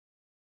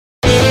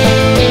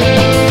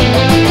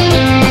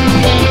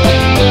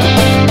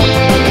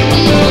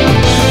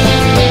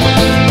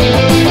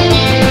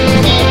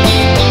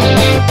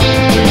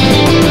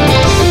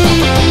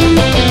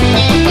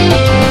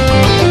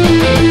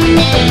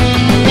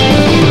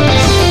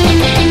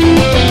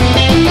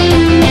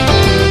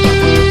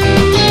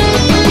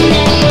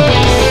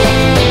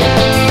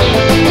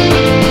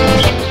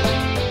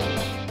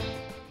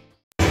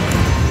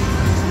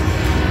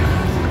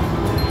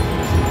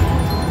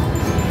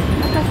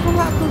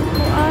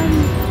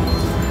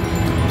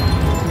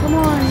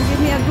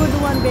good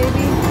one,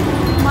 baby.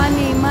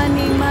 Money,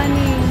 money,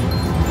 money.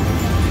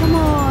 Come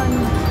on.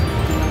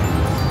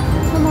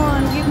 Come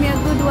on, give me a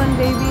good one,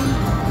 baby.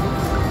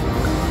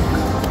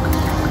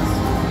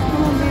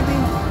 Come on, baby.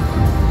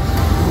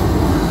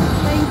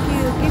 Thank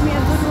you. Give me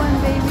a good one,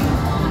 baby.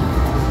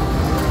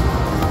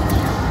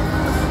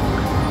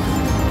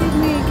 Give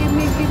me, give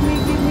me, give me,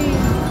 give me.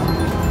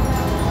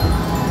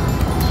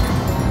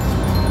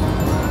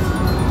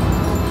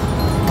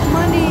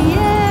 Money,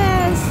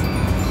 yes.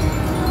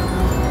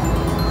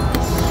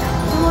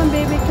 Come on,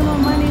 baby. Come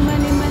on, money,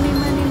 money, money,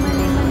 money,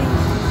 money, money.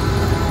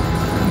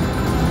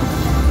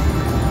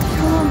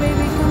 Come on,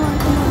 baby. Come on,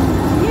 come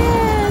on.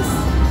 Yes.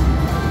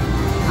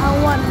 I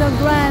want the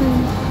grand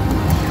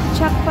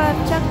jackpot,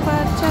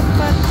 jackpot,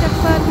 jackpot,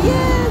 jackpot.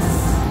 Yes.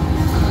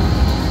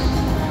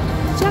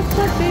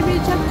 Jackpot, baby.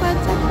 Jackpot,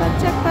 jackpot,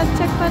 jackpot,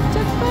 jackpot,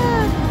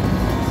 jackpot.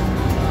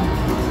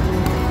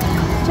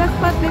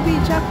 Jackpot, baby.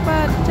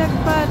 Jackpot,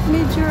 jackpot.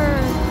 Major.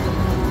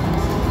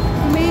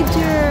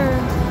 Major.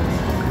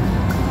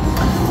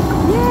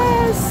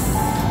 Yes.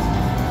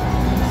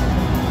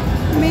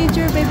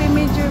 Major, baby.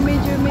 Major,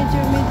 major,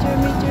 major, major,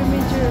 major,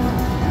 major.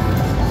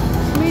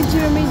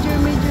 Major, major,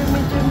 major,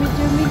 major,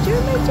 major,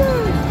 major,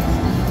 major.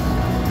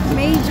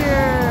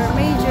 Major,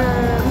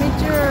 major,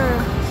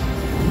 major.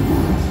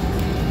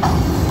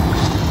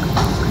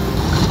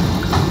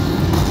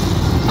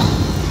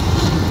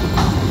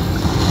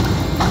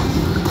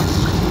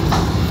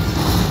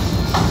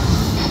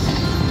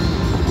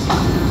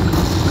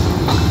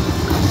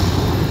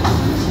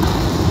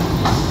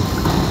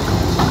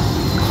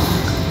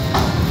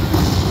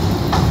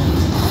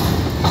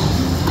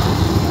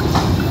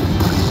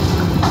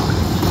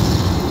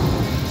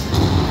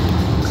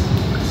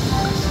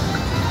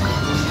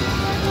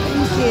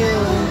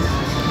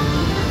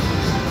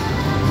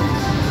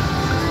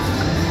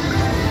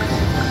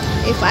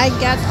 If I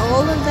get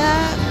all of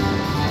that,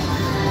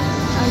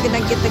 I'm gonna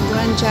get the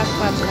grand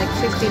jackpot, like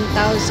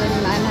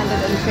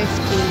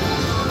 15,950.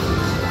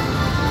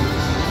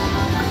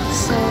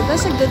 So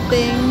that's a good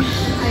thing.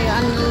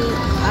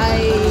 I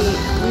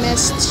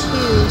missed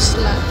Hugh's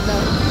lot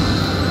though.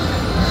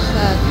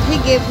 But they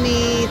gave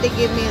me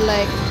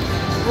like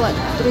what,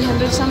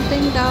 300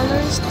 something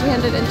dollars,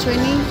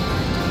 320.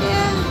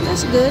 Yeah,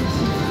 that's good.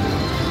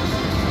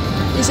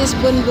 This is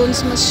Boon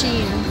Boon's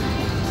machine.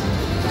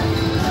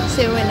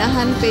 So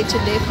Winahan paid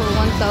today for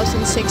 1,600.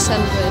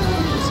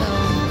 So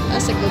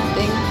that's a good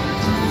thing.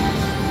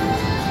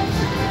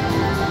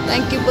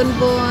 Thank you, Boon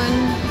Boon.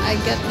 I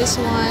got this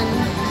one.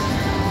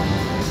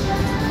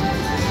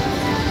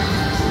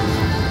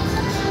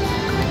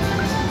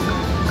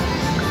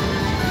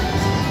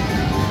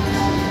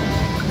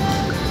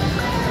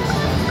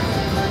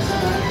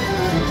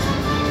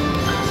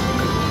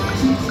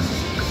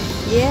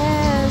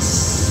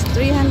 Yes,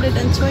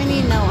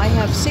 320. Now I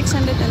have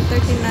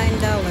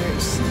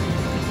 $639.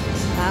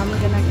 I'm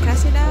gonna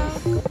cash it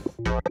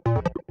out.